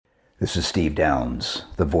This is Steve Downs,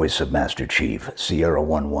 the voice of Master Chief, Sierra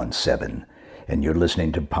 117, and you're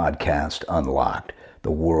listening to Podcast Unlocked, the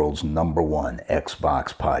world's #1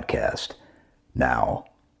 Xbox podcast. Now,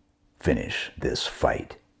 finish this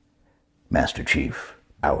fight. Master Chief,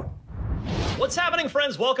 out. What's happening,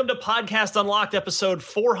 friends? Welcome to Podcast Unlocked, episode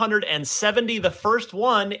 470, the first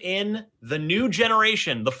one in the new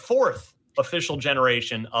generation, the fourth official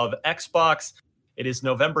generation of Xbox. It is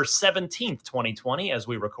November 17th, 2020, as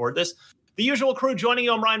we record this. The usual crew joining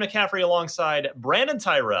you. I'm Ryan McCaffrey alongside Brandon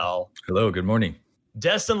Tyrell. Hello, good morning.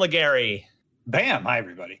 Destin Legary. Bam. Hi,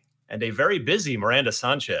 everybody. And a very busy Miranda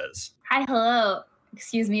Sanchez. Hi, hello.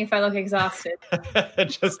 Excuse me if I look exhausted.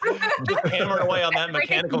 just hammering away on that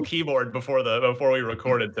mechanical keyboard before we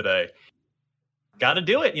recorded today. Got to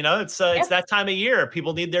do it. You know, it's that time of year.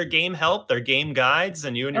 People need their game help, their game guides,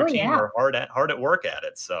 and you and your team are hard at work at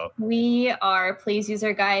it. So we are. Please use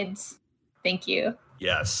our guides. Thank you.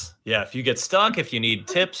 Yes. Yeah. If you get stuck, if you need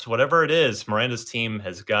tips, whatever it is, Miranda's team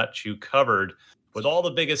has got you covered with all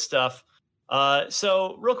the biggest stuff.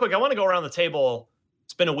 So real quick, I want to go around the table.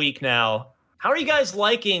 It's been a week now. How are you guys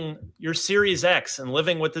liking your Series X and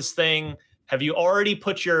living with this thing? Have you already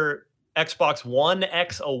put your Xbox One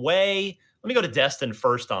X away? Let me go to Destin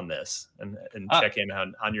first on this and check in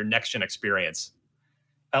on your next-gen experience.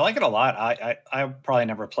 I like it a lot. I probably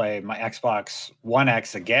never play my Xbox One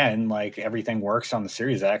X again. Like, everything works on the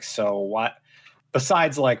Series X. So what,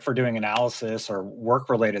 besides like for doing analysis or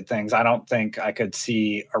work-related things, I don't think I could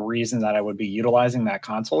see a reason that I would be utilizing that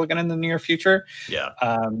console again in the near future. Yeah.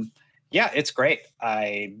 Yeah, it's great.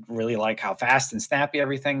 I really like how fast and snappy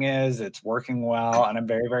everything is. It's working well, and I'm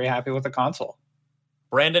very, very happy with the console.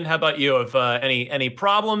 Brandon, how about you? Have any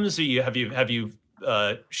problems? Have you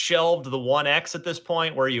shelved the One X at this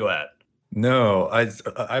point? Where are you at? No,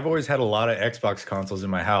 I've always had a lot of Xbox consoles in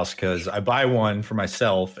my house because I buy one for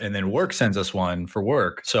myself and then work sends us one for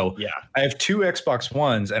work. So yeah, I have two Xbox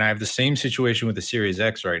Ones, and I have the same situation with the Series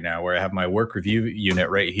X right now, where I have my work review unit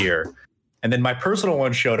right here. And then my personal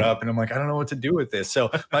one showed up, and I'm like, I don't know what to do with this. So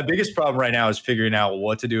my biggest problem right now is figuring out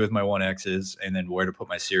what to do with my One X's and then where to put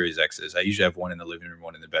my Series X's. I usually have one in the living room,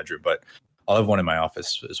 one in the bedroom, but I'll have one in my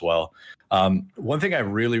office as well. One thing I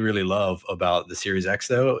really, really love about the Series X,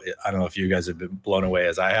 though, I don't know if you guys have been blown away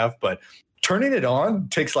as I have, but turning it on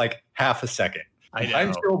takes like half a second.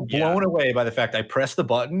 I'm still blown away by the fact I press the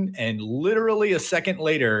button, and literally a second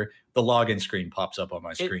later, the login screen pops up on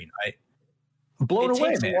my screen. Blown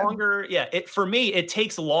away, takes longer. Yeah, for me, it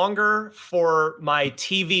takes longer for my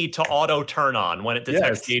TV to auto turn on when it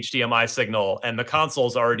detects the HDMI signal, and the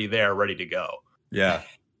console's already there, ready to go. Yeah.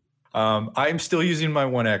 I'm still using my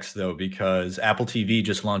One X, though, because Apple TV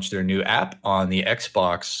just launched their new app on the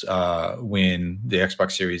Xbox when the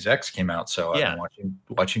Xbox Series X came out. So I've been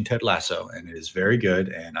watching Ted Lasso, and it is very good,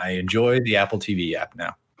 and I enjoy the Apple TV app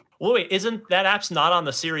now. Well, wait, isn't that app's not on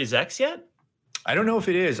the Series X yet? I don't know if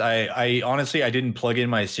it is. I honestly, I didn't plug in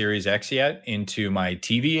my Series X yet into my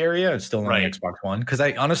TV area. It's still on the Xbox One because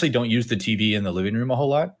I honestly don't use the TV in the living room a whole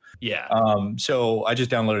lot. Yeah. So I just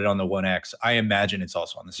downloaded it on the One X. I imagine it's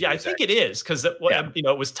also on the Series X. Yeah, I think it is because it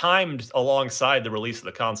was timed alongside the release of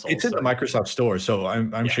the console. It's in the Microsoft Store, so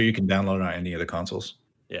I'm sure you can download it on any of the consoles.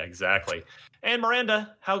 Yeah, exactly. And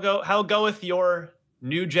Miranda, how goeth your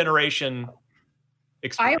new generation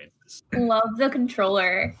experience? I love the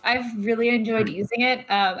controller. I've really enjoyed using it.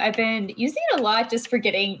 I've been using it a lot just for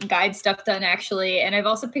getting guide stuff done, actually. And I've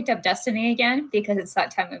also picked up Destiny again because it's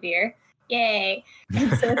that time of year. Yay. And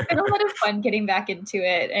so it's been a lot of fun getting back into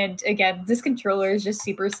it. And again, this controller is just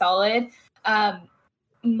super solid.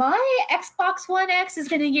 My Xbox One X is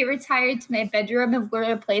going to get retired to my bedroom and we're going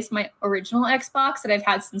to replace my original Xbox that I've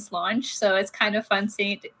had since launch. So it's kind of fun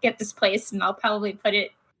seeing it get displaced, and I'll probably put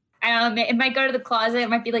it, it might go to the closet. It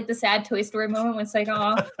might be like the sad Toy Story moment when it's like,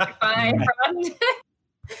 oh, bye, friend.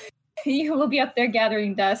 You will be up there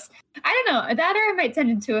gathering dust. I don't know. That or I might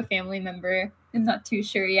send it to a family member. I'm not too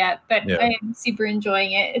sure yet, but I am super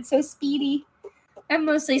enjoying it. It's so speedy. I'm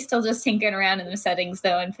mostly still just tinkering around in the settings,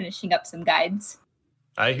 though, and finishing up some guides.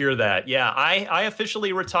 I hear that. Yeah, I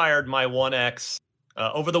officially retired my One X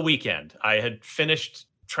over the weekend. I had finished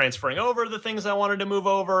transferring over the things I wanted to move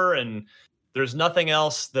over, and there's nothing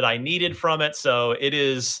else that I needed from it. So it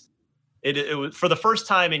was for the first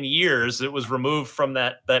time in years, it was removed from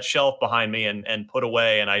that shelf behind me and put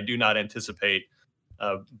away. And I do not anticipate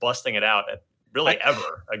busting it out really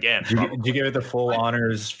ever again. Did you give it the full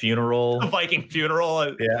honors funeral? A Viking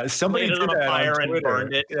funeral. Yeah, somebody lit it on fire and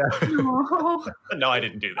burned it. Yeah. No, I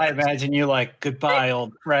didn't do that. I imagine you like, goodbye,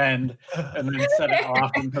 old friend, and then set it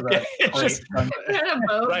off into the just,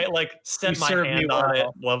 right, like set my hand on it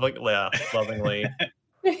lovingly.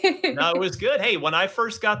 No, it was good. Hey, when I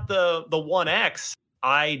first got the One X,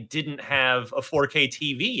 I didn't have a 4K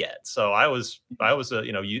TV yet, so I was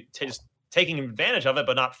just taking advantage of it,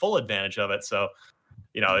 but not full advantage of it. So,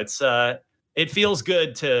 it feels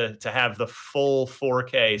good to have the full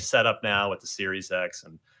 4K setup now with the Series X,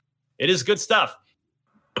 and it is good stuff.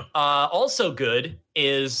 Also good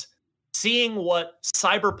is seeing what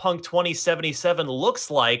Cyberpunk 2077 looks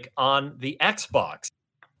like on the Xbox.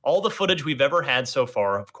 All the footage we've ever had so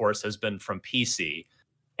far, of course, has been from PC.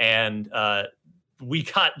 And we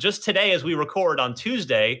got, just today as we record on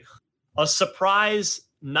Tuesday, a surprise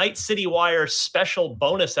Night City Wire special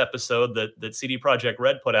bonus episode that CD Projekt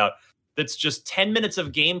Red put out. That's just 10 minutes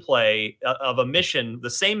of gameplay of a mission, the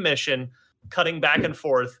same mission, cutting back and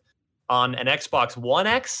forth on an Xbox One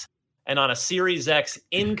X and on a Series X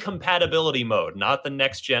in compatibility mode, not the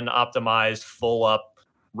next gen optimized, full up,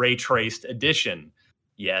 ray traced edition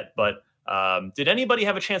yet. But did anybody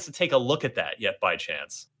have a chance to take a look at that yet by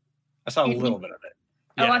chance? I saw a little bit of it.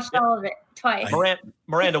 I watched all of it twice.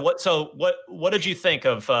 Miranda, what did you think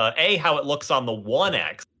of A, how it looks on the One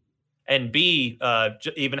X, and B,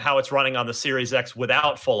 even how it's running on the Series X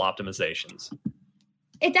without full optimizations?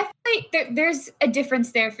 It definitely, there's a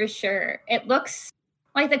difference there for sure. It looks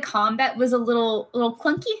like the combat was a little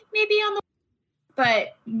clunky maybe on the,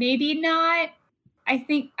 but maybe not. I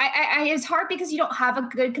think it's hard because you don't have a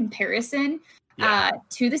good comparison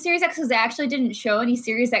to the Series X, because they actually didn't show any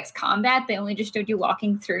Series X combat. They only just showed you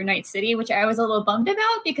walking through Night City, which I was a little bummed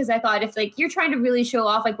about, because I thought if like you're trying to really show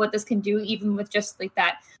off like what this can do, even with just like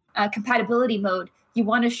that compatibility mode, you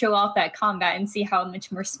want to show off that combat and see how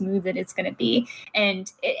much more smooth it's going to be. And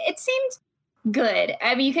it seemed good.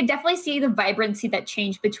 I mean, you could definitely see the vibrancy that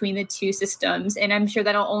changed between the two systems, and I'm sure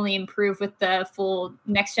that'll only improve with the full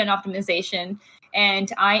next-gen optimization.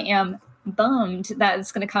 And I am bummed that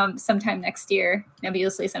it's going to come sometime next year,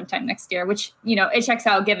 nebulously sometime next year, which, it checks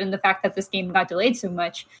out given the fact that this game got delayed so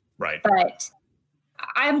much. Right. But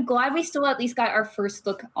I'm glad we still at least got our first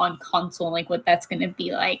look on console, like what that's going to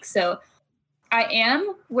be like. So I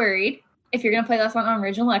am worried if you're going to play this on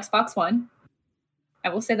original Xbox One. I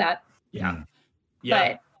will say that. Yeah.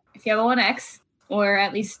 But if you have a One X or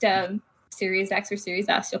at least Series X or Series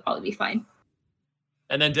S, you'll probably be fine.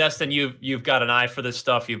 And then Destin, you've got an eye for this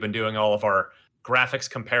stuff. You've been doing all of our graphics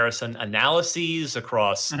comparison analyses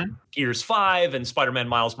across Gears 5 and Spider-Man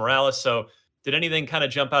Miles Morales. So did anything kind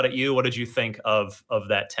of jump out at you? What did you think of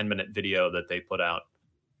that 10-minute video that they put out?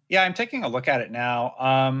 Yeah, I'm taking a look at it now.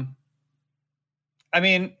 I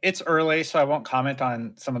mean, it's early, so I won't comment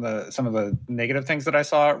on some of the negative things that I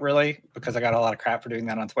saw, really, because I got a lot of crap for doing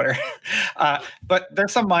that on Twitter. But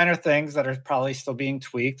there's some minor things that are probably still being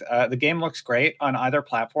tweaked. The game looks great on either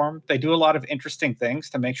platform. They do a lot of interesting things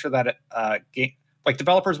to make sure that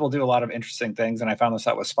developers will do a lot of interesting things, and I found this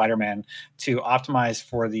out with Spider-Man, to optimize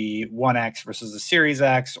for the One X versus the Series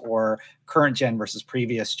X, or current gen versus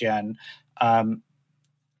previous gen. And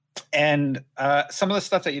some of the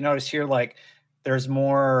stuff that you notice here, like, there's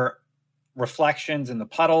more reflections in the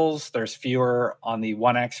puddles. There's fewer on the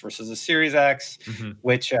One X versus the Series X,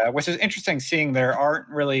 which is interesting, seeing there aren't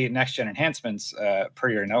really next-gen enhancements, per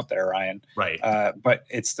your note there, Ryan. Right. But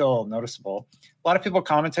it's still noticeable. A lot of people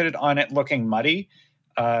commented on it looking muddy,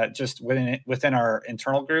 just within our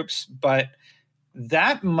internal groups. But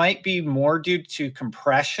that might be more due to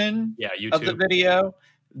compression of the video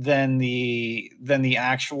than the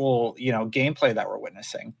actual gameplay that we're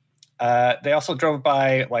witnessing. They also drove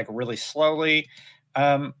by like really slowly.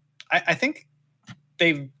 I think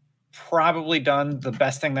they've probably done the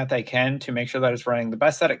best thing that they can to make sure that it's running the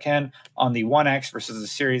best that it can on the One X versus the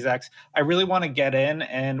Series X. I really want to get in,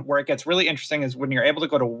 and where it gets really interesting is when you're able to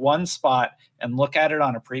go to one spot and look at it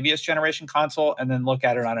on a previous generation console and then look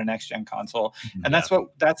at it on a next gen console. And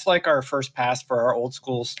that's like our first pass for our old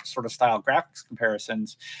school sort of style graphics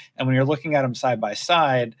comparisons. And when you're looking at them side by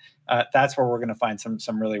side, that's where we're going to find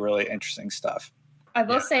some really, really interesting stuff. I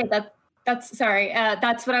will say that's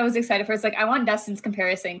what I was excited for. It's like, I want Dustin's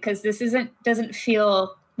comparison, because this doesn't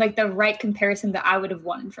feel like the right comparison that I would have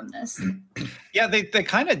wanted from this. Yeah, they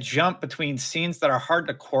kind of jump between scenes that are hard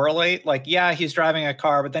to correlate. Like, yeah, he's driving a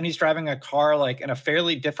car, but then he's driving a car like in a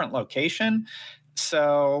fairly different location.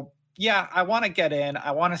 So yeah, I want to get in.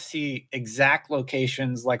 I want to see exact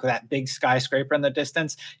locations, like that big skyscraper in the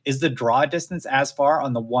distance. Is the draw distance as far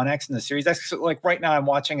on the One X and the Series X? So like right now I'm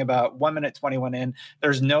watching about 1 minute 21 in.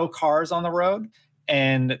 There's no cars on the road.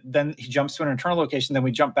 And then he jumps to an internal location. Then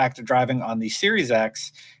we jump back to driving on the Series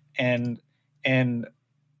X. And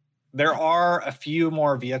there are a few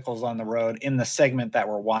more vehicles on the road in the segment that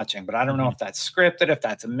we're watching. But I don't know if that's scripted, if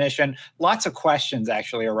that's a mission. Lots of questions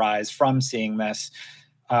actually arise from seeing this.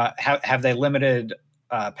 have they limited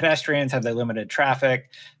pedestrians? Have they limited traffic?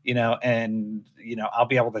 And I'll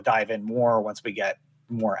be able to dive in more once we get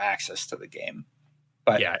more access to the game.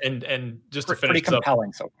 But yeah, and just to finish, pretty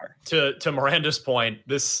compelling so far. To Miranda's point,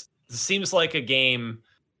 this seems like a game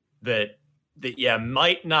that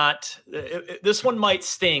might not. This one might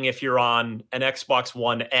sting if you're on an Xbox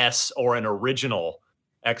One S or an original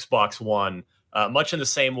Xbox One, much in the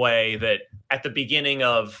same way that at the beginning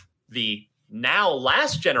of the now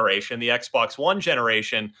last generation, the Xbox One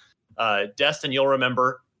generation, Destin, you'll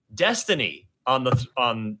remember Destiny on the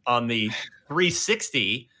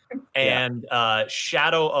 360. And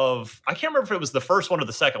Shadow of, I can't remember if it was the first one or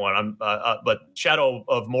the second one. But Shadow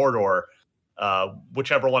of Mordor,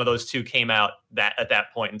 whichever one of those two came out at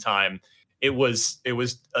that point in time, it was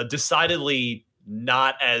a decidedly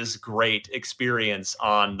not as great experience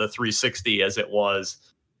on the 360 as it was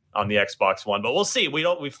on the Xbox One. But we'll see.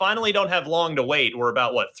 We finally don't have long to wait. We're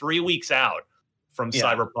about 3 weeks out from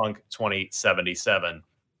Cyberpunk 2077.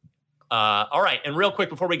 All right. And real quick,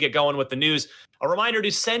 before we get going with the news, a reminder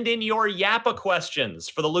to send in your Yappa questions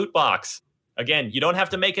for the loot box. Again, you don't have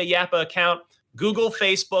to make a Yappa account. Google,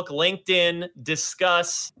 Facebook, LinkedIn,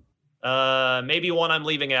 Discuss, maybe one I'm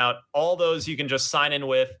leaving out. All those you can just sign in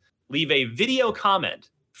with. Leave a video comment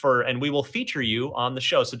and we will feature you on the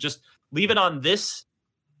show. So just leave it on this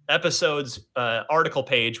episode's article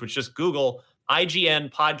page, which just Google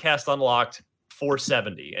IGN Podcast Unlocked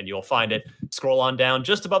 470, and you'll find it. Scroll on down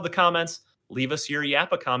just above the comments, leave us your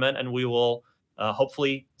Yappa comment, and we will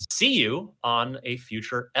hopefully see you on a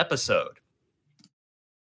future episode.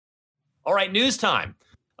 All right, news time.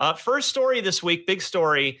 First story this week, big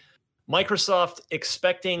story. Microsoft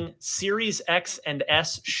expecting Series X and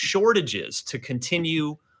S shortages to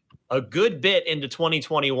continue a good bit into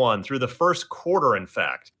 2021 through the first quarter, in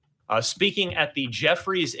fact. Speaking at the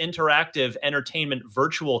Jefferies Interactive Entertainment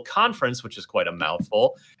Virtual Conference, which is quite a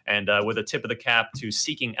mouthful, and with a tip of the cap to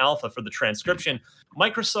Seeking Alpha for the transcription,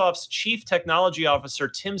 Microsoft's Chief Technology Officer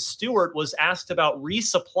Tim Stewart was asked about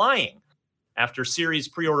resupplying after Series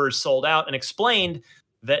pre-orders sold out and explained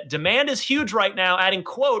that demand is huge right now, adding,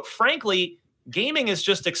 quote, frankly, gaming is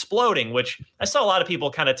just exploding, which I saw a lot of people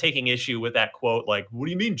kind of taking issue with that quote, like, what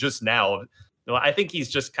do you mean just now? No, I think he's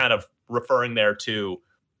just kind of referring there to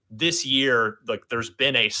this year, like there's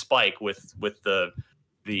been a spike with the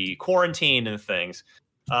quarantine and things.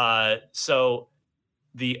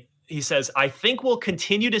 He says, I think we'll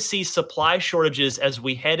continue to see supply shortages as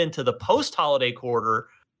we head into the post-holiday quarter,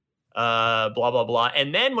 blah, blah, blah.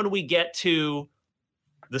 And then when we get to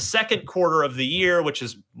the second quarter of the year, which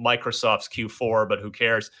is Microsoft's Q4, but who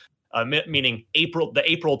cares? Meaning the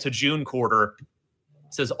April to June quarter,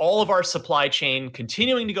 says all of our supply chain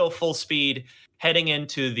continuing to go full speed heading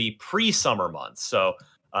into the pre-summer months. So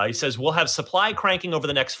he says we'll have supply cranking over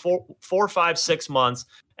the next 4, 5, 6 months.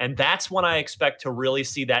 And that's when I expect to really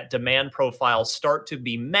see that demand profile start to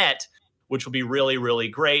be met, which will be really, really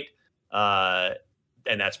great. And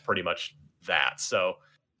that's pretty much that. So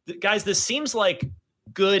guys, this seems like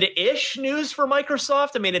good-ish news for Microsoft.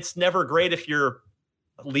 I mean, it's never great if you're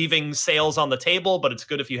leaving sales on the table, but it's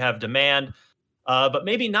good if you have demand. But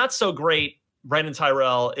maybe not so great, Brandon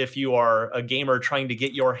Tyrell, if you are a gamer trying to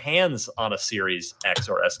get your hands on a Series X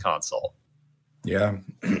or S console. Yeah.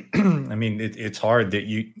 I mean, it's hard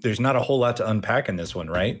that there's not a whole lot to unpack in this one,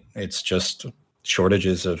 right? It's just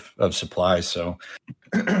shortages of supplies. So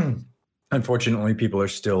unfortunately, people are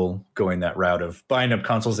still going that route of buying up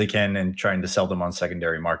consoles they can and trying to sell them on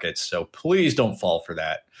secondary markets. So please don't fall for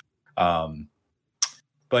that.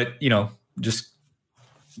 But, just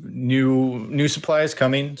new supply is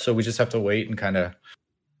coming. So we just have to wait and kind of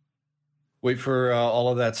wait for all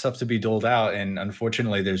of that stuff to be doled out. And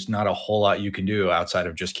unfortunately, there's not a whole lot you can do outside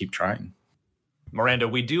of just keep trying. Miranda,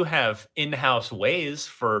 we do have in-house ways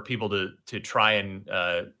for people to try and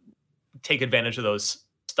take advantage of those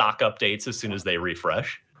stock updates as soon as they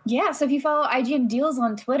refresh. Yeah, so if you follow IGN Deals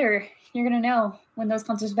on Twitter, you're going to know when those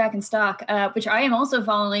consoles are back in stock, which I am also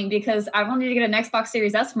following because I wanted to get an Xbox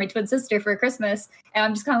Series S for my twin sister for Christmas. And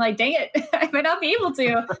I'm just kind of like, dang it, I might not be able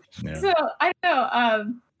to. Yeah. So I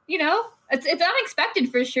don't know, it's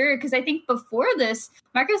unexpected for sure. Because I think before this,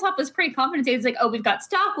 Microsoft was pretty confident. It's like, oh, we've got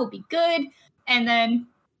stock, we'll be good. And then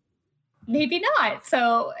maybe not.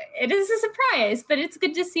 So it is a surprise, but it's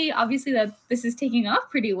good to see, obviously, that this is taking off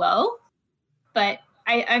pretty well. But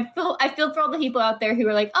I feel for all the people out there who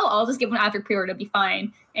are like, oh, I'll just get one after pre-order, it'll be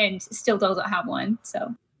fine, and still doesn't have one.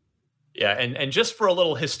 So yeah, and just for a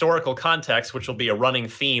little historical context, which will be a running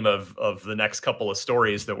theme of the next couple of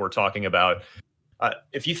stories that we're talking about.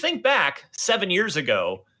 If you think back 7 years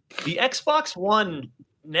ago, the Xbox One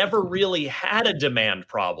never really had a demand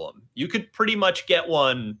problem. You could pretty much get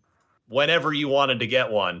one whenever you wanted to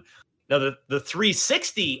get one. Now, the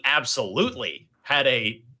 360 absolutely had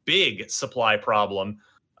a big supply problem.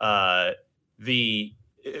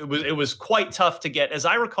 It was quite tough to get, as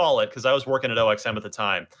I recall it, because I was working at OXM at the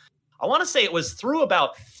time. I want to say it was through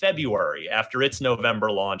about February after its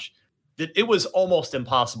November launch that it was almost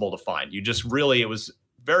impossible to find. It was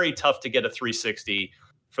very tough to get a 360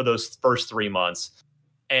 for those first 3 months.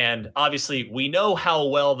 And obviously we know how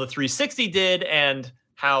well the 360 did and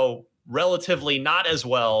how relatively not as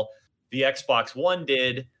well the Xbox One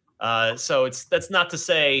did. So that's not to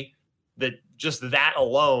say that just that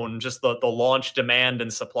alone, just the launch demand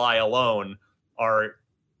and supply alone are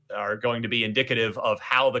going to be indicative of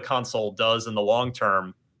how the console does in the long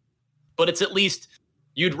term. But it's at least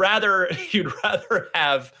you'd rather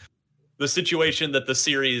have the situation that the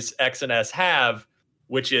Series X and S have,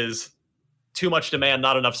 which is too much demand,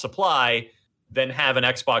 not enough supply, than have an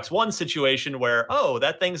Xbox One situation where, oh,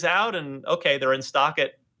 that thing's out and okay, they're in stock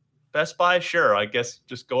at Best Buy. Sure, I guess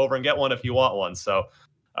just go over and get one if you want one. So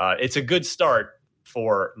it's a good start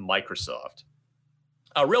for Microsoft.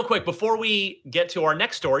 Real quick, before we get to our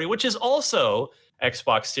next story, which is also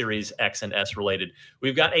Xbox Series X and S related,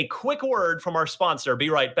 we've got a quick word from our sponsor. Be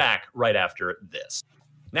right back right after this.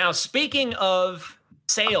 Now, speaking of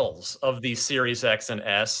sales of the Series X and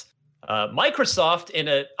S, Microsoft,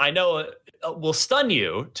 I know will stun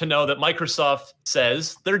you to know that Microsoft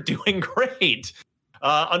says they're doing great.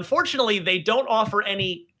 Unfortunately, they don't offer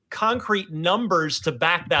any concrete numbers to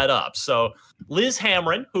back that up. So Liz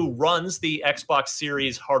Hamren, who runs the Xbox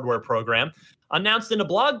Series hardware program, announced in a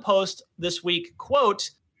blog post this week, quote,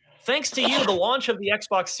 "Thanks to you, the launch of the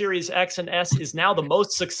Xbox Series X and S is now the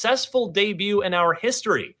most successful debut in our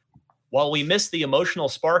history. While we miss the emotional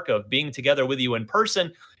spark of being together with you in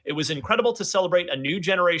person, it was incredible to celebrate a new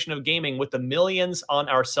generation of gaming with the millions on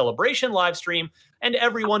our celebration live stream and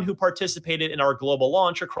everyone who participated in our global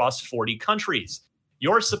launch across 40 countries.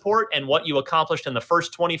 Your support and what you accomplished in the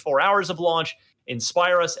first 24 hours of launch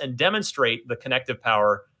inspire us and demonstrate the connective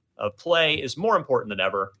power of play is more important than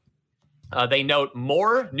ever." They note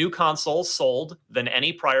more new consoles sold than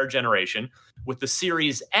any prior generation, with the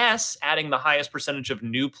Series S adding the highest percentage of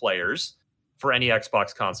new players for any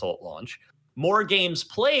Xbox console at launch. More games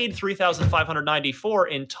played, 3,594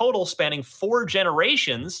 in total, spanning 4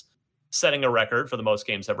 generations, setting a record for the most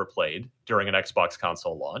games ever played during an Xbox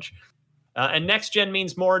console launch. And next gen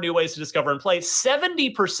means more new ways to discover and play.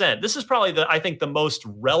 70%. This is probably the most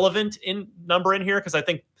relevant number in here, because I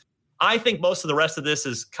think most of the rest of this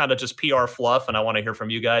is kind of just PR fluff, and I want to hear from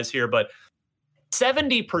you guys here. But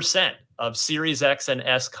 70% of Series X and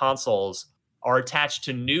S consoles are attached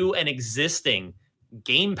to new and existing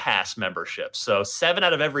Game Pass memberships. So 7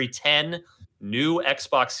 out of every 10 new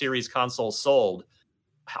Xbox Series consoles sold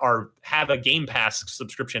have a Game Pass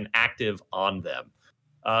subscription active on them.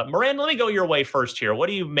 Miranda, let me go your way first here. What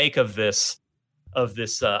do you make of this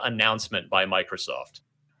announcement by Microsoft?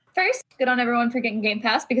 First, good on everyone for getting Game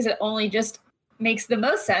Pass, because it only just makes the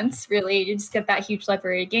most sense, really. You just get that huge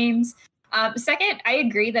library of games. Second, I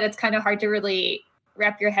agree that it's kind of hard to really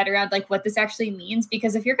wrap your head around like what this actually means,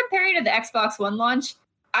 because if you're comparing to the Xbox One launch,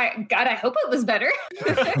 I hope it was better.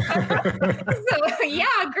 So yeah,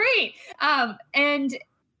 great. And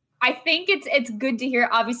I think it's good to hear.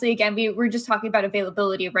 Obviously, again, we're just talking about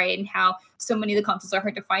availability, right? And how so many of the consoles are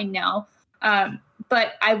hard to find now.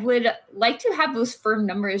 But I would like to have those firm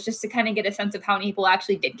numbers just to kind of get a sense of how many people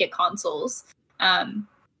actually did get consoles.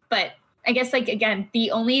 But I guess, like, again,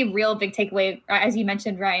 the only real big takeaway, as you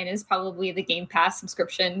mentioned, Ryan, is probably the Game Pass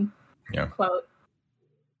subscription quote.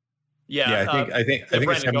 Yeah, I think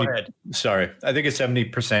Brandon, go ahead. Sorry, I think a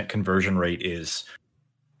 70% conversion rate is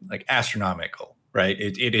like astronomical, right?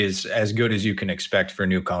 It is as good as you can expect for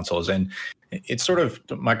new consoles, and it's sort of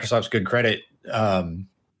Microsoft's good credit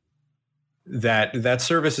that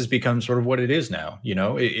service has become sort of what it is now. You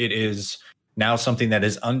know, it is now something that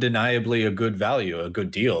is undeniably a good value, a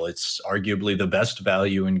good deal. It's arguably the best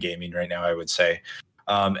value in gaming right now, I would say.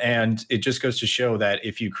 And it just goes to show that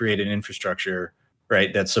if you create an infrastructure,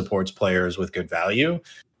 right, that supports players with good value,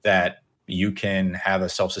 that you can have a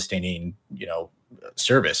self-sustaining,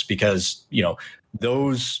 service, because,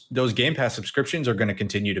 those Game Pass subscriptions are going to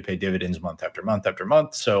continue to pay dividends month after month after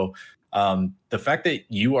month. So the fact that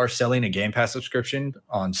you are selling a Game Pass subscription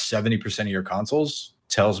on 70% of your consoles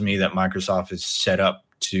tells me that Microsoft is set up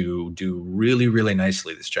to do really, really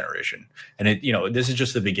nicely this generation. And this is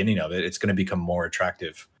just the beginning of it. It's going to become more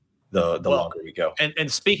attractive the longer we go.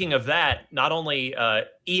 And speaking of that, not only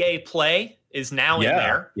EA Play is now in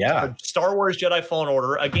there. Yeah. Star Wars Jedi Fallen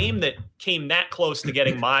Order, a game that came that close to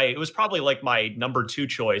getting it was probably like my number 2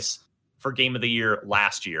 choice for Game of the Year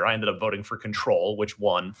last year. I ended up voting for Control, which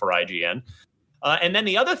won for IGN. And then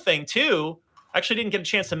the other thing too, I actually didn't get a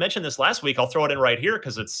chance to mention this last week. I'll throw it in right here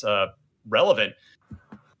because it's relevant.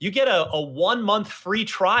 You get a 1-month free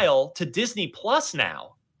trial to Disney Plus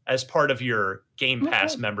now as part of your Game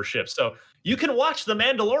Pass membership. So you can watch The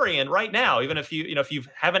Mandalorian right now, even if you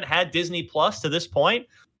haven't had Disney Plus to this point.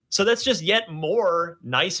 So that's just yet more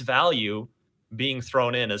nice value being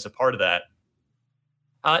thrown in as a part of that.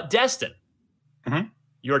 Destin,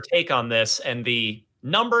 your take on this and the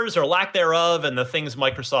numbers or lack thereof and the things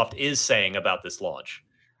Microsoft is saying about this launch.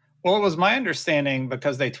 Well, it was my understanding,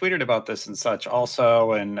 because they tweeted about this and such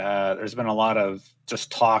also, and there's been a lot of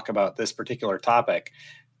just talk about this particular topic.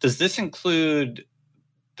 Does this include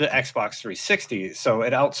the Xbox 360? So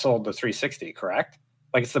it outsold the 360, correct?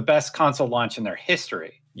 Like, it's the best console launch in their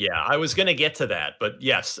history. Yeah, I was going to get to that, but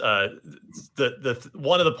yes, the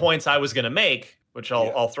one of the points I was going to make, which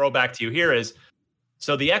I'll throw back to you here, is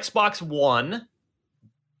so the Xbox One,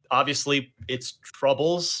 obviously its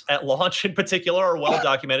troubles at launch in particular are well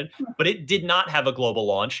documented, but it did not have a global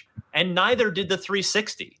launch, and neither did the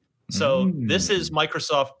 360. So this is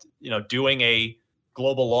Microsoft, doing a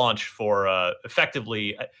global launch for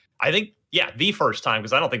effectively, I think, the first time,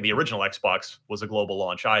 because I don't think the original Xbox was a global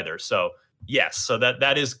launch either. So yes, so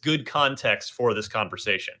that is good context for this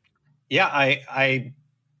conversation. Yeah,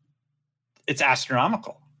 it's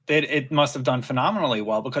astronomical. It must have done phenomenally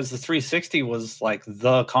well, because the 360 was like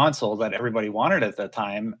the console that everybody wanted at the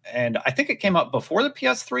time. And I think it came up before the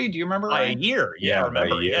PS3. Do you remember? By a year. Yeah, I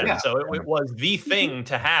remember. a year. Yeah. So it was the thing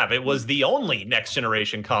to have. It was the only next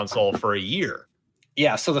generation console for a year.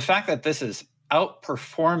 Yeah. So the fact that this is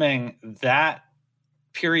outperforming that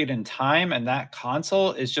period in time and that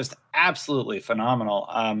console is just absolutely phenomenal.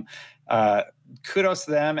 Kudos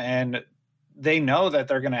to them. And they know that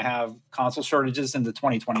they're going to have console shortages into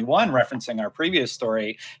 2021, referencing our previous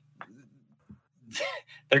story.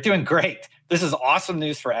 They're doing great. This is awesome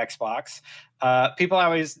news for Xbox. People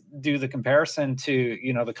always do the comparison to,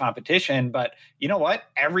 the competition, but you know what?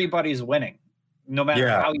 Everybody's winning, no matter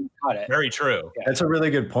how you cut it. Very true. Yeah. That's a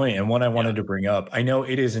really good point, and one I wanted to bring up. I know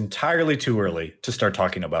it is entirely too early to start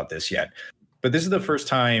talking about this yet, but this is the first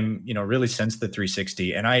time, really since the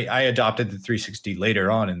 360, and I adopted the 360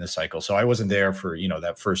 later on in the cycle. So I wasn't there for,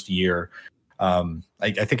 that first year.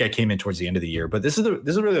 I think I came in towards the end of the year, but this is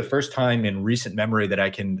really the first time in recent memory that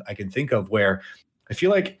I can think of where I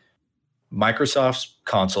feel like Microsoft's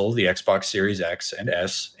console, the Xbox Series X and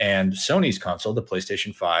S, and Sony's console, the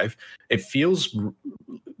PlayStation 5, it feels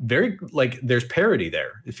very like there's parity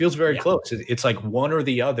there. It feels very close. It's like one or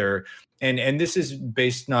the other. And this is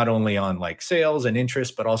based not only on like sales and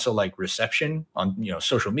interest, but also like reception on,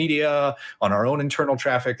 social media, on our own internal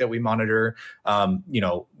traffic that we monitor.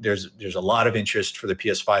 There's a lot of interest for the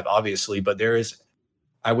PS5, obviously, but there is,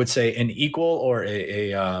 I would say, an equal or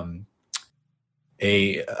a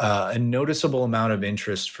noticeable amount of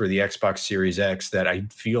interest for the Xbox Series X that I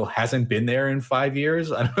feel hasn't been there in 5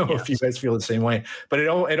 years. I don't know if you guys feel the same way, but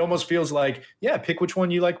it almost feels like, pick which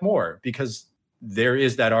one you like more, because there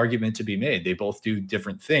is that argument to be made. They both do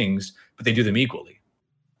different things, but they do them equally.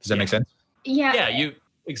 Does that make sense? Yeah. Yeah,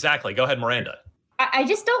 exactly. Go ahead, Miranda. I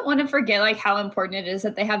just don't want to forget like how important it is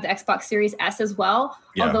that they have the Xbox Series S as well.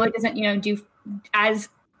 Yeah. Although it doesn't, do as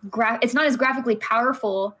it's not as graphically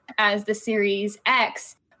powerful as the Series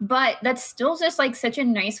X, but that's still just like such a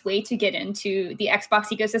nice way to get into the Xbox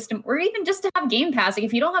ecosystem, or even just to have Game Pass. Like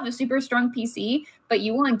if you don't have a super strong PC, but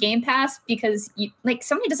you want Game Pass because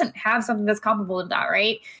Sony doesn't have something that's comparable to that,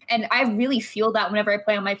 right? And I really feel that whenever I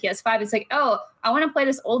play on my PS5, it's like, oh, I want to play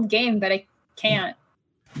this old game, but I can't.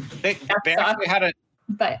 They actually had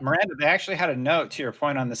Miranda, they actually had a note to your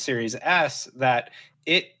point on the Series S that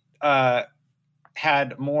it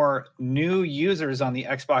had more new users on the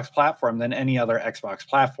Xbox platform than any other Xbox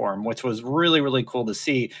platform, which was really, really cool to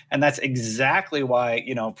see. And that's exactly why,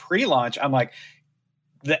 pre-launch, I'm like,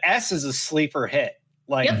 the S is a sleeper hit.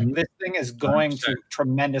 This thing is going 100%. To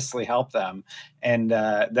tremendously help them. And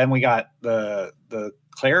then we got the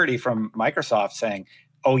clarity from Microsoft saying,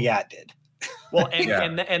 oh yeah, it did. Well,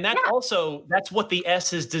 and that also, that's what the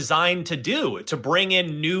S is designed to do, to bring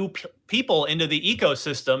in new people into the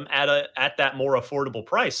ecosystem at that more affordable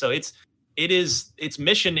price. So its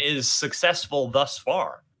mission is successful thus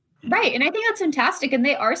far. Right. And I think that's fantastic. And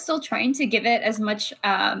they are still trying to give it as much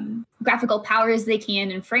graphical power as they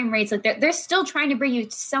can and frame rates. Like they're still trying to bring you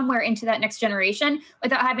somewhere into that next generation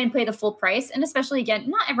without having to pay the full price. And especially, again,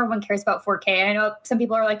 not everyone cares about 4K. I know some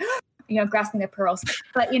people are like, grasping their pearls,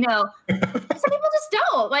 but some people just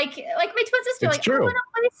don't. Like my twin sister, it's like, true. I want to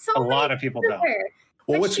play so a lot of people don't.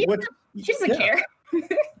 Well, she doesn't care.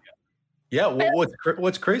 Yeah, well,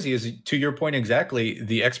 what's crazy is, to your point exactly,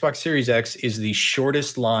 the Xbox Series X is the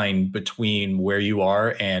shortest line between where you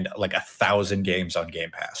are and like 1,000 games on Game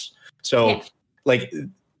Pass. So, like,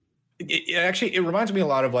 it reminds me a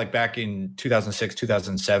lot of like back in 2006,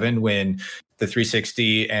 2007 when the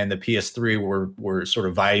 360 and the PS3 were sort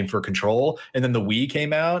of vying for control, and then the Wii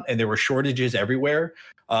came out and there were shortages everywhere,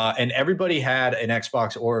 and everybody had an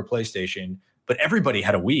Xbox or a PlayStation. But everybody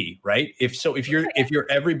had a Wii, right? If you're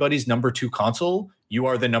everybody's number 2 console, you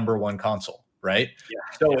are the number 1 console, right?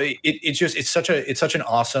 Yeah. So it's such an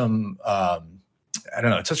awesome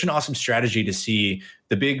it's such an awesome strategy to see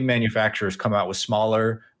the big manufacturers come out with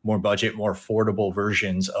smaller, more budget, more affordable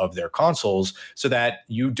versions of their consoles, so that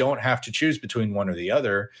you don't have to choose between one or the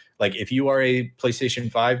other. Like if you are a PlayStation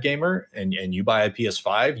 5 gamer and you buy a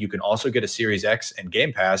PS5, you can also get a Series X and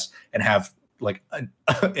Game Pass and have like an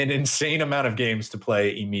insane amount of games to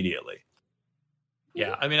play immediately.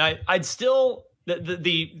 Yeah, I mean, I'd still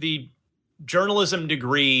the journalism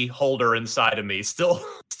degree holder inside of me still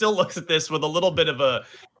looks at this with a little bit of a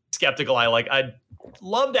skeptical eye. Like, I'd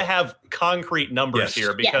love to have concrete numbers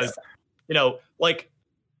here because, like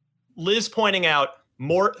Liz pointing out,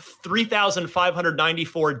 more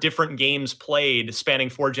 3,594 different games played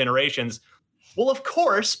spanning 4 generations. Well, of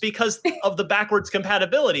course, because of the backwards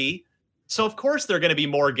compatibility. So, of course, there are going to be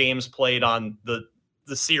more games played on the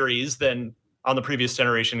series than on the previous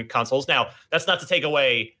generation consoles. Now, that's not to take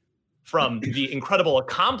away from the incredible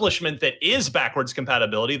accomplishment that is backwards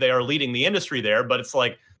compatibility. They are leading the industry there, but it's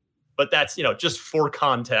like, but that's, just for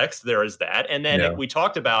context, there is that. And then we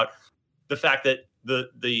talked about the fact that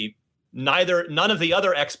none of the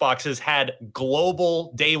other Xboxes had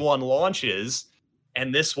global day one launches,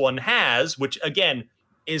 and this one has, which again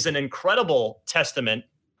is an incredible testament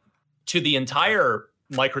to the entire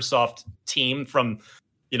Microsoft team, from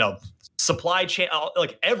supply chain,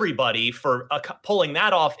 like everybody, for pulling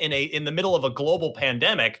that off in the middle of a global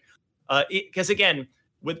pandemic. Because again,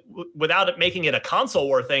 without it making it a console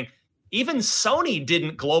war thing, even Sony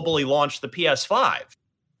didn't globally launch the PS5.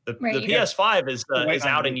 The PS5 is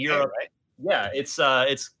out in Europe. Right? Yeah, it's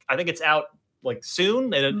I think it's out like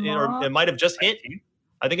soon, and it might have just hit.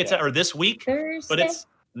 I think it's or this week, Thursday. But it's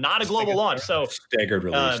not a global launch. So staggered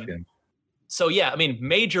release. So yeah, I mean,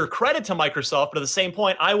 major credit to Microsoft, but at the same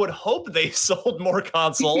point, I would hope they sold more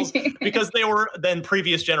consoles because they were than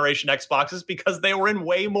previous generation Xboxes, because they were in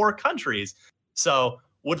way more countries. So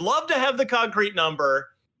would love to have the concrete number.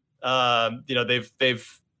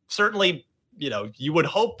 They've certainly, you would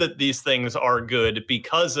hope that these things are good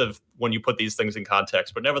because of when you put these things in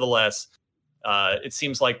context. But nevertheless, it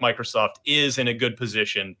seems like Microsoft is in a good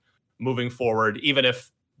position moving forward, even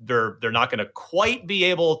if they're not going to quite be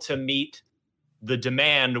able to meet the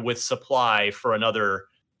demand with supply for another,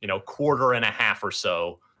 quarter and a half or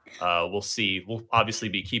so. We'll see. We'll obviously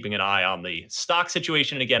be keeping an eye on the stock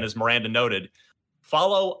situation. And again, as Miranda noted,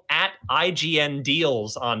 follow at IGN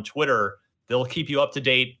Deals on Twitter. They'll keep you up to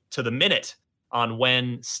date to the minute on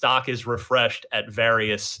when stock is refreshed at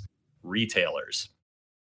various retailers.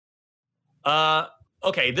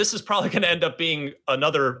 Okay, this is probably going to end up being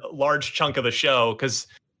another large chunk of the show, because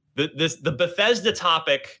the Bethesda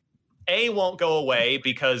topic, A, won't go away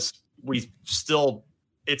because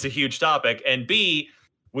it's a huge topic, and B,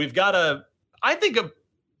 we've got a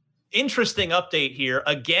interesting update here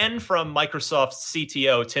again from Microsoft's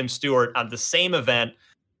CTO Tim Stewart on the same event.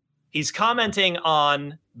 He's commenting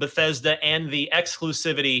on Bethesda and the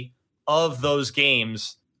exclusivity of those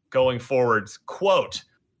games going forward. Quote,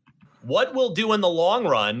 "What we'll do in the long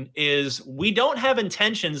run is we don't have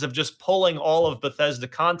intentions of just pulling all of Bethesda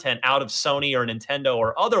content out of Sony or Nintendo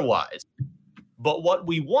or otherwise. But what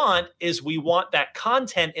we want is we want that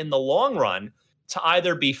content in the long run to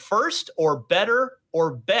either be first or better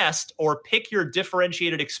or best, or pick your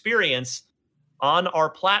differentiated experience on our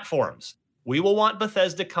platforms. We will want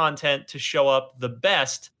Bethesda content to show up the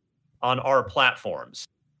best on our platforms."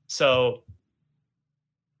 So,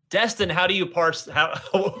 Destin, how do you parse?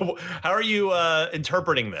 How are you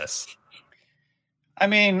interpreting this? I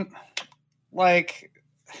mean, like,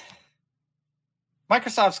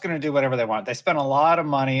 Microsoft's going to do whatever they want. They spent a lot of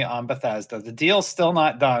money on Bethesda. The deal's still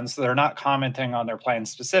not done, so they're not commenting on their plans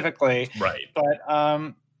specifically. Right. But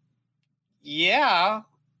the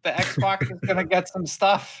Xbox is going to get some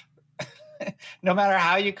stuff No matter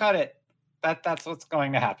how you cut it, that's what's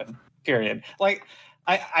going to happen. Period. Like,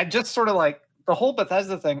 I just sort of like the whole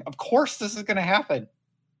Bethesda thing. Of course, this is going to happen.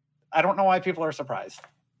 I don't know why people are surprised.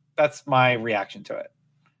 That's my reaction to it.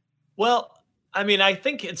 Well, I mean, I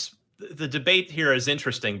think the debate here is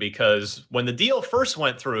interesting because when the deal first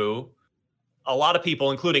went through, a lot of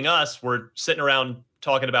people, including us, were sitting around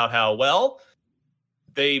talking about how, well,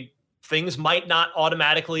 things might not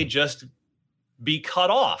automatically just be cut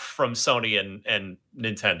off from Sony and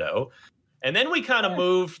Nintendo. And then we kind of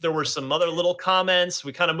moved, there were some other little comments.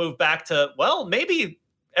 We kind of moved back to, well, maybe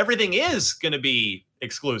everything is going to be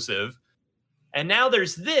exclusive. And now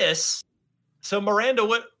there's this. So Miranda,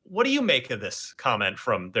 what do you make of this comment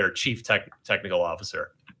from their chief technical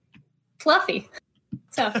officer? Fluffy.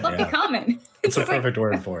 It's a fluffy comment. It's a perfect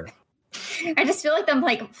word for it. I just feel like them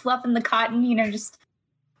like fluffing the cotton, just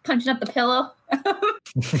punching up the pillow.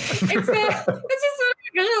 It's just what I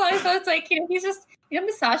visualize. So it's like, he's just,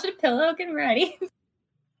 massaging a pillow, getting ready.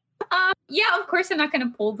 Yeah, of course, I'm not going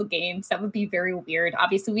to pull the games. That would be very weird.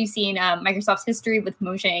 Obviously, we've seen Microsoft's history with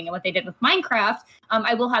Mojang and what they did with Minecraft.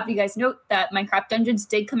 I will have you guys note that Minecraft Dungeons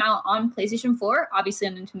did come out on PlayStation 4, obviously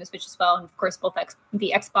on Nintendo Switch as well, and of course, both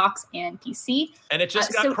the Xbox and PC. And it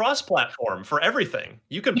just got cross-platform for everything.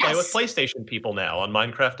 You can play with PlayStation people now on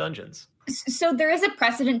Minecraft Dungeons. So there is a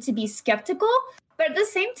precedent to be skeptical, but at the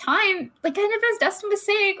same time, like kind of as Dustin was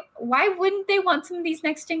saying, why wouldn't they want some of these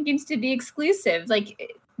next-gen games to be exclusive?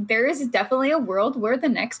 Like, there is definitely a world where the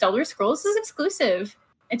next Elder Scrolls is exclusive.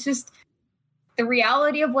 It's just the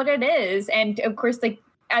reality of what it is. And of course, like,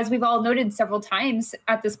 as we've all noted several times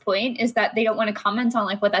at this point, is that they don't want to comment on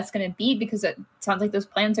like what that's going to be because it sounds like those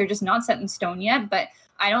plans are just not set in stone yet. But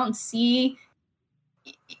I don't see,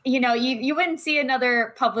 you wouldn't see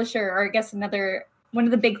another publisher, or I guess another one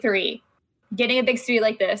of the big three, getting a big studio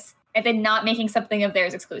like this and then not making something of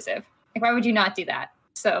theirs exclusive. Like, why would you not do that?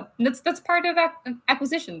 So that's part of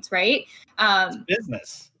acquisitions, right? It's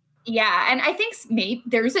business. Yeah, and I think maybe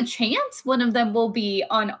there's a chance one of them will be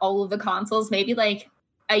on all of the consoles, maybe like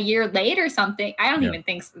a year late or something. I don't even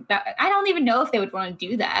think that. I don't even know if they would want to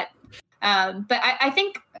do that. But I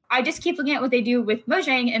think I just keep looking at what they do with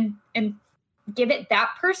Mojang and give it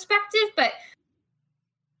that perspective. But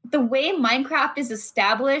the way Minecraft is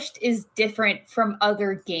established is different from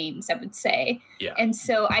other games, I would say. Yeah. And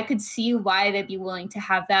so I could see why they'd be willing to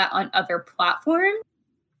have that on other platforms.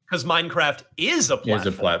 Because Minecraft is a platform. Is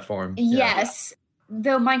a platform. Yes.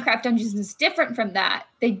 Though Minecraft Dungeons is different from that.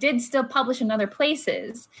 They did still publish in other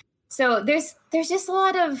places. So there's just a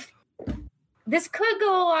lot of... This could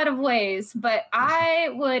go a lot of ways, but I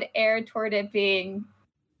would err toward it being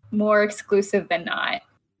more exclusive than not.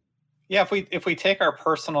 Yeah, if we take our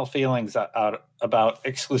personal feelings out about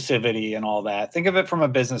exclusivity and all that, think of it from a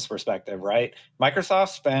business perspective, right? Microsoft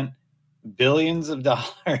spent billions of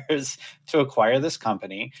dollars to acquire this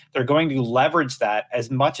company. They're going to leverage that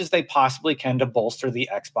as much as they possibly can to bolster the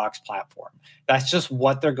Xbox platform. That's just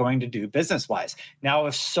what they're going to do business-wise. Now,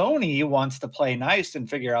 if Sony wants to play nice and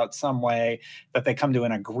figure out some way that they come to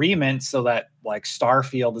an agreement so that like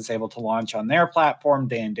Starfield is able to launch on their platform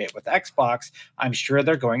day and date with Xbox, I'm sure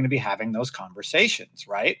they're going to be having those conversations,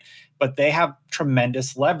 right? But they have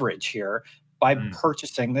tremendous leverage here by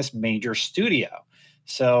purchasing this major studio.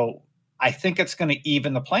 So I think it's going to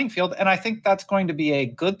even the playing field, and I think that's going to be a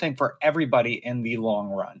good thing for everybody in the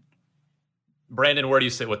long run. Brandon, where do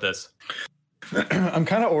you sit with this? I'm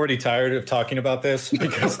kind of already tired of talking about this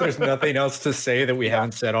because there's nothing else to say that we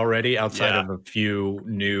haven't said already outside of a few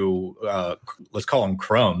new, let's call them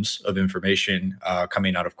crumbs of information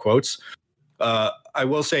coming out of quotes. I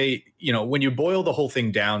will say, when you boil the whole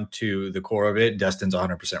thing down to the core of it, Destin's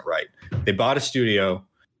 100% right. They bought a studio,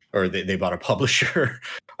 or they bought a publisher.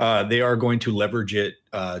 They are going to leverage it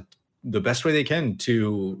the best way they can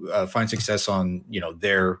to find success on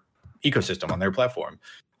their ecosystem, on their platform.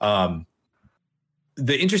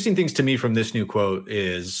 The interesting things to me from this new quote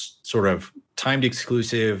is sort of timed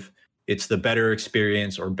exclusive. It's the better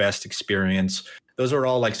experience or best experience. Those are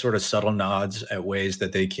all like sort of subtle nods at ways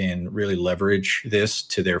that they can really leverage this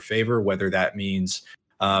to their favor, whether that means,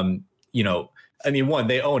 one,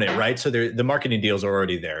 they own it, right? So the marketing deals are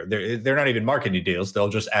already there. They're not even marketing deals. They'll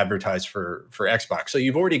just advertise for Xbox. So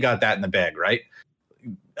you've already got that in the bag, right?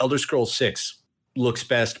 Elder Scrolls 6 looks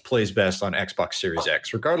best, plays best on Xbox Series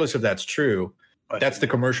X. Regardless if that's true, that's the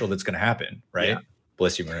commercial that's going to happen, right? Yeah.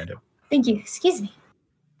 Bless you, Miranda. Thank you. Excuse me.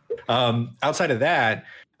 Outside of that,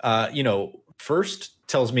 first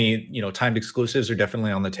tells me, timed exclusives are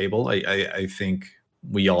definitely on the table. I think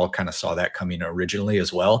we all kind of saw that coming originally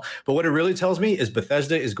as well. But what it really tells me is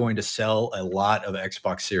Bethesda is going to sell a lot of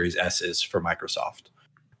Xbox Series S's for Microsoft.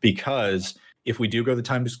 because if we do go the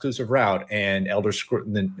time exclusive route and Elder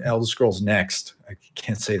Scrolls Next, I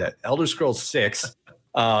can't say that, Elder Scrolls 6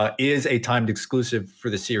 is a timed exclusive for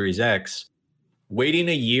the Series X, waiting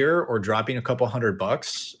a year or dropping a couple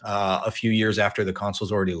 $100 a few years after the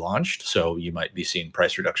console's already launched, so you might be seeing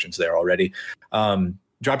price reductions there already.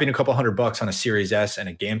 Dropping a couple $100 on a Series S and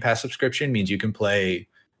a Game Pass subscription means you can play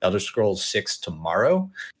Elder Scrolls 6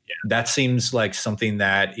 tomorrow. Yeah. That seems like something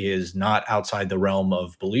that is not outside the realm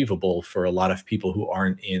of believable for a lot of people who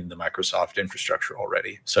aren't in the Microsoft infrastructure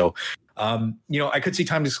already. So, I could see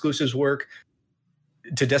timed exclusives work.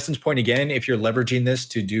 To Destin's point again, if you're leveraging this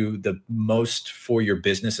to do the most for your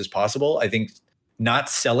business as possible, I think not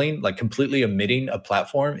selling, like completely omitting a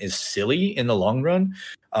platform is silly in the long run.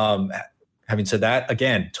 Having said that,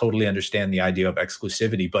 again, totally understand the idea of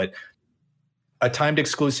exclusivity, but a timed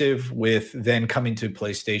exclusive with then coming to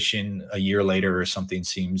PlayStation a year later or something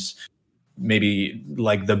seems maybe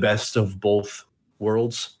like the best of both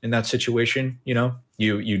worlds in that situation.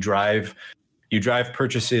 You drive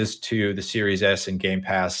purchases to the Series S and Game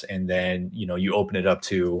Pass, and then you open it up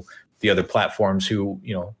to the other platforms who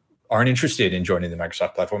aren't interested in joining the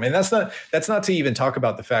Microsoft platform. And that's not to even talk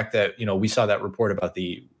about the fact that we saw that report about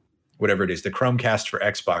the whatever it is, the Chromecast for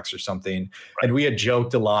Xbox or something, right. And we had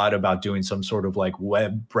joked a lot about doing some sort of like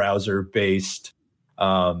web browser based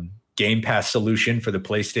Game Pass solution for the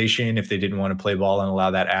PlayStation if they didn't want to play ball and allow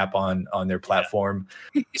that app on their platform.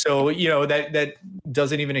 So, that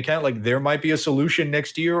doesn't even account. Like there might be a solution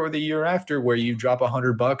next year or the year after where you drop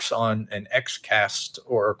 $100 on an Xcast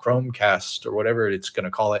or a Chromecast or whatever it's going to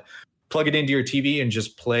call it, plug it into your TV and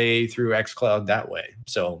just play through xCloud that way.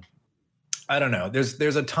 So I don't know.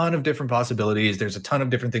 There's a ton of different possibilities. There's a ton of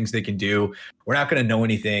different things they can do. We're not going to know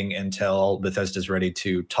anything until Bethesda's ready